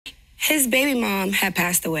His baby mom had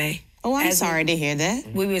passed away. Oh, I'm sorry to hear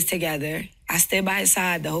that. We was together. I stood by his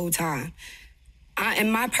side the whole time.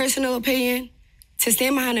 In my personal opinion, to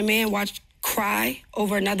stand behind a man, cry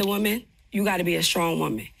over another woman, you got to be a strong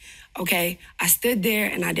woman, okay? I stood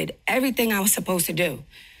there and I did everything I was supposed to do.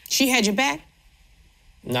 She had your back?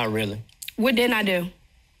 Not really. What didn't I do?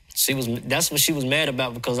 That's what she was mad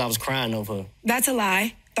about, because I was crying over her. That's a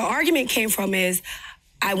lie. The argument came from is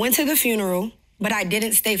I went to the funeral, but I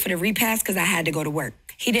didn't stay for the repast because I had to go to work.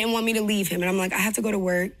 He didn't want me to leave him, and I'm like, I have to go to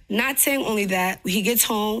work. Not saying only that, he gets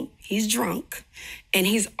home, he's drunk, and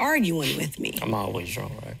he's arguing with me. I'm always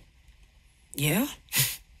drunk, right? Yeah.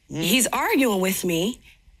 He's arguing with me,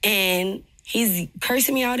 and he's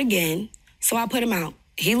cursing me out again, so I put him out.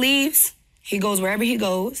 He leaves, he goes wherever he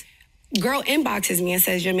goes. Girl inboxes me and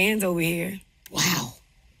says, your man's over here. Wow.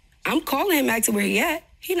 I'm calling him back to where he at.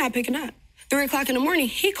 He not picking up. 3 o'clock in the morning,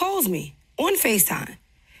 he calls me on FaceTime.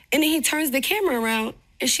 And then he turns the camera around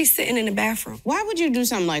and she's sitting in the bathroom. Why would you do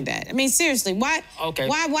something like that? I mean, seriously, why? Okay.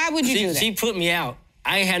 Why would you do that? She put me out.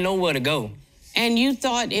 I ain't had nowhere to go. And you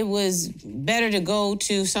thought it was better to go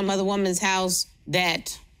to some other woman's house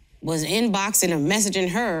that was inboxing or messaging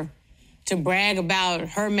her to brag about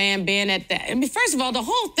her man being at that. I mean, first of all, the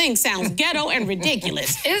whole thing sounds ghetto and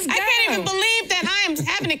ridiculous. It's ghetto. I can't even believe that I am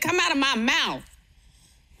having it come out of my mouth.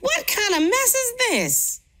 What kind of mess is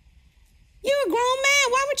this? You're a grown man.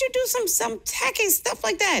 Why would you do some tacky stuff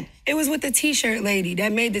like that? It was with the T-shirt lady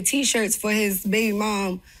that made the T-shirts for his baby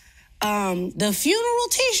mom. The funeral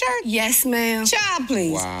T-shirt? Yes, ma'am. Child,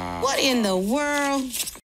 please. Wow. What in the world?